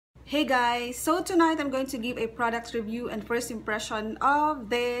Hey guys, so tonight I'm going to give a product review and first impression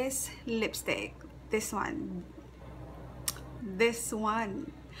of this lipstick. This one.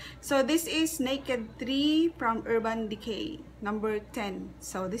 So this is Naked 3 from Urban Decay, number 10.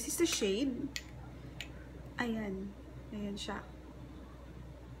 So this is the shade. Ayan. Ayan siya.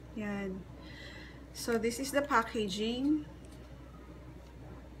 Ayan. So this is the packaging.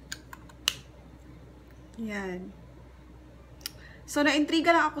 Ayan. So,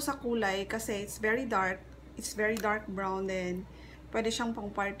 na-intriga lang ako sa kulay kasi it's very dark. It's very dark brown then. Pwede siyang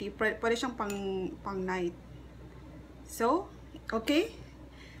pang party. Pwede siyang pang night. So, okay.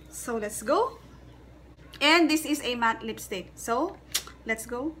 So, let's go. And this is a matte lipstick. So, let's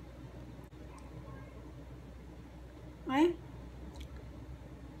go. Okay.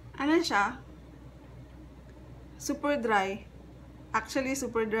 Ano siya? Super dry. Actually,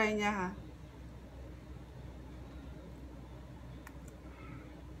 super dry niya ha.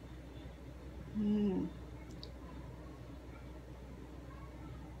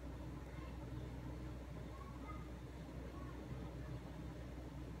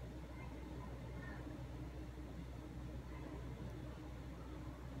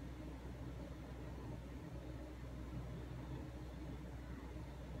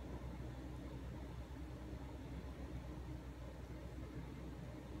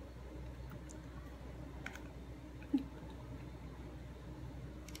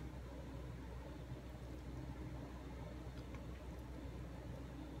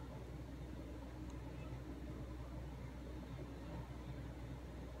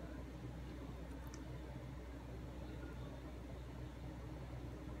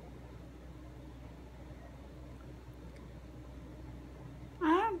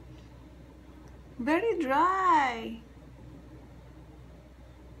 Very dry.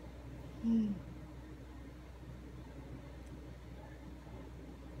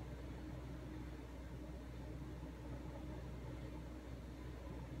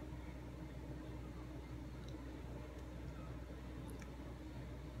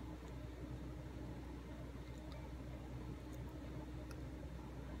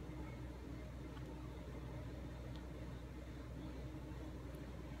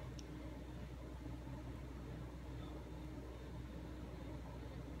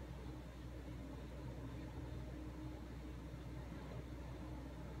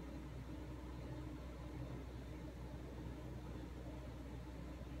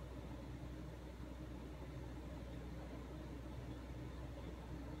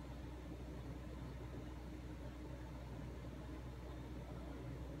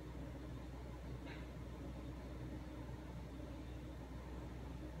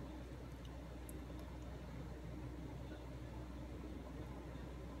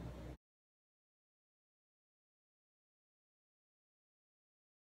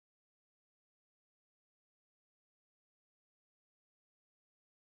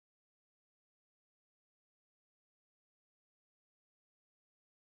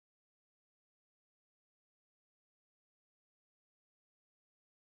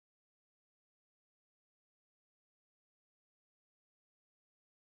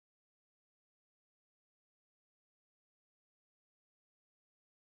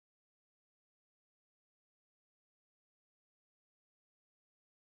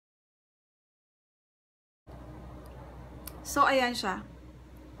 So, ayan siya.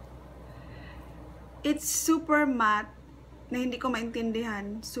 It's super matte na hindi ko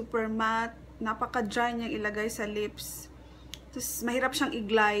maintindihan. Super matte. Napaka-dry niyang ilagay sa lips. Tapos, mahirap siyang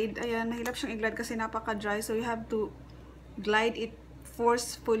i-glide. Ayan, mahirap siyang i-glide kasi napaka-dry. So, you have to glide it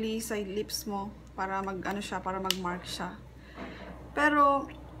forcefully sa lips mo para mag-ano siya, para mag-mark siya. Pero,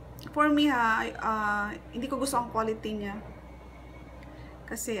 for me ha, hindi ko gusto ang quality niya.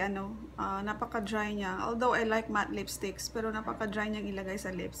 Kasi napaka-dry niya. Although I like matte lipsticks, pero napaka-dry niyang ilagay sa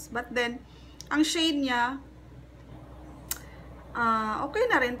lips. But then, ang shade niya, okay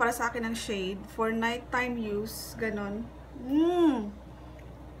na rin para sa akin ang shade. For nighttime use, ganon.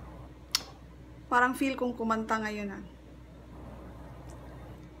 Parang feel kong kumanta ngayon ah.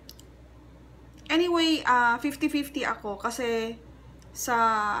 Anyway, 50-50 ako kasi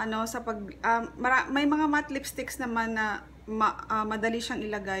may mga matte lipsticks naman na madali siyang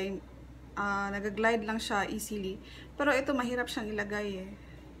ilagay. Nag-glide lang siya easily. Pero ito mahirap siyang ilagay eh.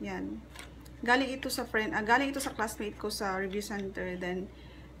 Yan. Galing ito sa classmate ko sa review center. Then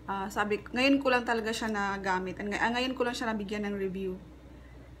ngayon ko lang talaga siya nagamit. Ngayon ko lang siya nabigyan ng review.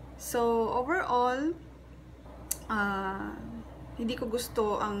 So overall, hindi ko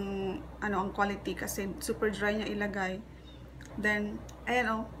gusto ang quality kasi super dry niya ilagay. Then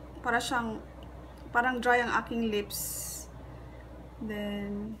ayan parang dry ang aking lips.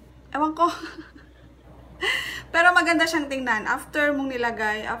 Then Ewan ko. Pero maganda siyang tingnan. After mong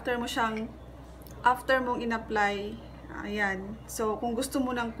nilagay, after mong in-apply, ayan. So, kung gusto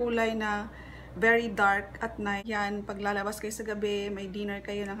mo ng kulay na very dark at night, yan, paglalabas kayo sa gabi, may dinner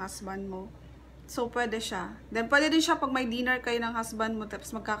kayo ng husband mo. So, pwede siya. Then, pwede din siya pag may dinner kayo ng husband mo,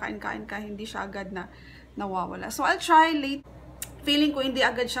 tapos magkakain-kain ka, hindi siya agad na nawawala. So, I'll try late. Feeling ko hindi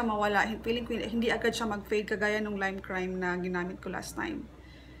agad siya mawala. Feeling ko hindi agad siya mag-fade kagaya nung lime crime na ginamit ko last time.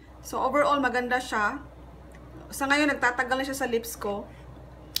 So, overall, maganda siya. Sa ngayon, nagtatagal na siya sa lips ko.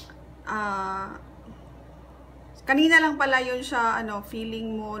 Kanina lang pala yun siya,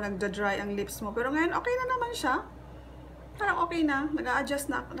 feeling mo, nagda-dry ang lips mo. Pero ngayon, okay na naman siya. Parang okay na.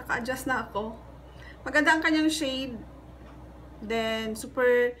 Naka-adjust na ako. Maganda ang kanyang shade. Then,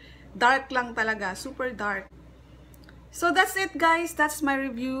 super dark lang talaga. Super dark. So, that's it, guys. That's my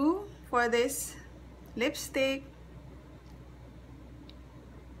review for this lipstick.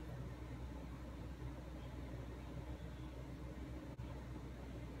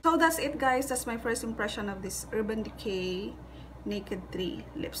 So, that's it, guys. That's my first impression of this Urban Decay Naked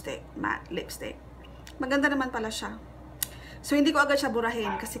 3 lipstick. Matte lipstick. Maganda naman pala siya. So, hindi ko agad siya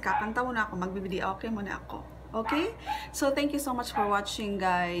burahin kasi kakanta muna ako. Magbibideo okay muna ako. Okay? So, thank you so much for watching,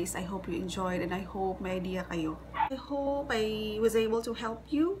 guys. I hope you enjoyed and I hope may idea kayo. I hope I was able to help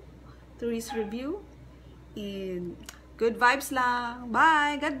you through this review. And good vibes lang.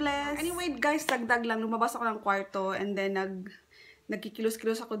 Bye! God bless! Anyway, guys, dagdag lang. Lumabas ako ng kwarto and then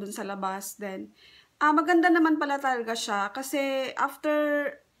nagkikilos-kilos ako dun sa labas. Then, maganda naman pala talaga siya kasi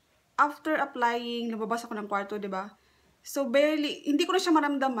after applying, lumabas ako ng kwarto, 'di ba? So, barely, hindi ko na siya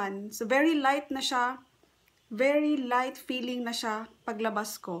maramdaman. So, very light na siya. Very light feeling na siya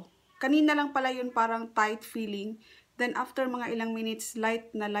paglabas ko. Kanina lang pala yun parang tight feeling. Then, after mga ilang minutes,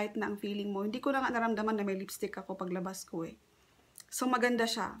 light na ang feeling mo. Hindi ko na nga naramdaman na may lipstick ako paglabas ko eh. So, maganda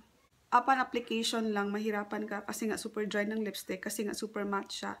siya. Upon application lang, mahirapan ka kasi nga super dry ng lipstick, kasi nga super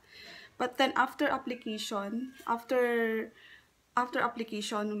matte siya. But then, after application,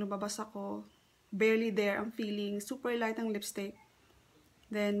 nung lumabas ako, barely there ang feeling, super light ang lipstick,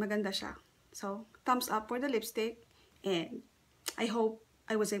 then maganda siya. So, thumbs up for the lipstick, and I hope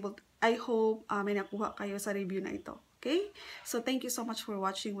may nakuha kayo sa review na ito. Okay? So, thank you so much for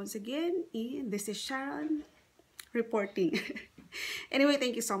watching once again, and this is Sharon reporting. Anyway,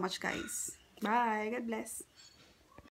 thank you so much, guys. Bye. God bless.